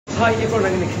Hi everyone,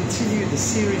 I'm going to continue the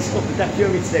series of the Daf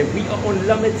Yomi today. We are on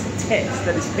Lamed Tet,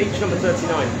 that is page number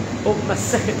 39 of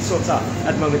Masechet Sotah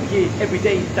at the moment, here every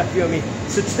day Daf Yomi.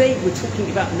 So today we're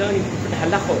talking about learning different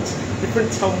halachot,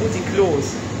 different Talmudic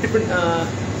laws, different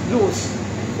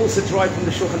laws also derived from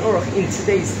the Shulchan Aruch in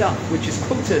today's Daf, which is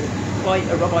quoted by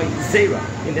a Rabbi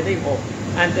Zera in the name of.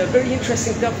 And a very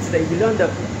interesting Daf today, we learned the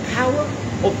power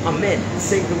of Amen,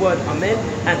 saying the word Amen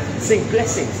and saying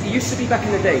blessings. It used to be back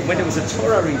in the day when there was a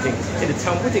Torah reading in the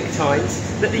Talmudic times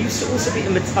that there used to also be a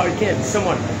Metargem,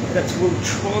 someone that will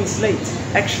translate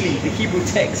actually the Hebrew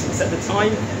text, because at the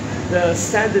time the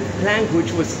standard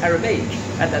language was Aramaic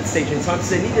at that stage in time,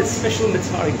 so they needed a special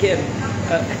Metargem,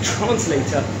 a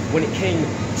translator when it came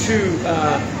to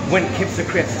the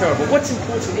Kriyat Torah. But what's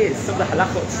important is some of the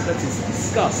halachot that is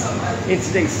discussed in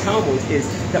today's Talmud is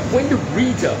that when the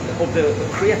reader of the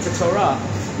Kriyat Torah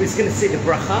is going to say the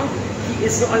bracha, he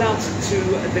is not allowed to.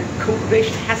 The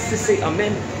congregation has to say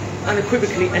Amen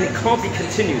unequivocally, and it can't be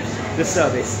continued the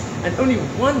service. And only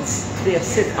once they have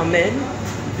said Amen,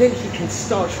 then he can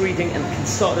start reading and can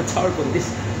start the Targum,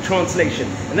 this translation.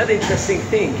 Another interesting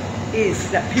thing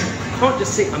is that people can't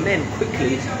just say Amen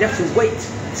quickly. They have to wait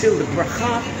till the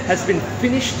bracha has been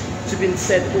finished to be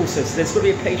said also. So there's got to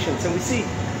be a patience. And we see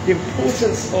the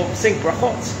importance of saying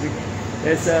Berachot.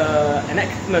 There's an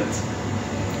enactment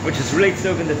which is related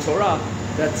over in the Torah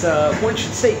that one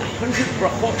should say 100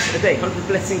 Berachot a day, 100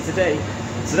 blessings a day.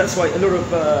 So that's why a lot of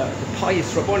the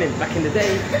pious Rabbonim back in the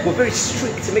day were very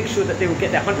strict to make sure that they would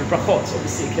get their 100 brachot.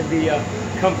 Obviously it can be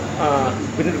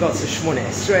within regards to Shmona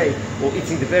Esrei, or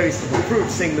eating the various different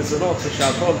fruits, saying Mezonot or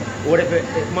Shalkov, or whatever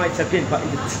it might have been. But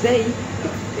today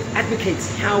it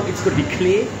advocates how it's got to be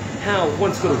clear, how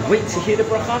one's got to wait to hear the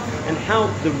bracha, and how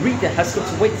the reader has got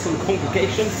to wait till the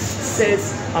congregation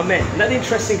says Amen. Another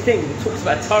interesting thing, it talks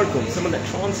about Targum, someone that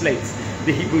translates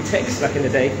the Hebrew text back in the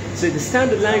day. So the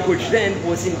standard language then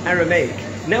was in Aramaic.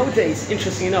 Nowadays,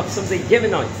 interesting enough, some of the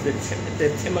Yemenites, the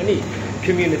Temani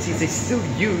communities, they still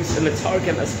use a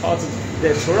Metargem as part of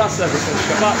their Torah service on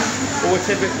Shabbat, or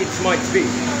whatever it might be.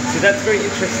 So that's a very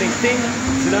interesting thing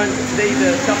to learn. Today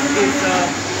the stuff is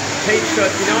page 39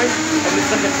 of the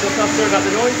Masechet Sotah. Sorry about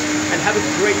the noise, and have a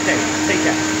great day. Take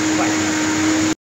care. Bye.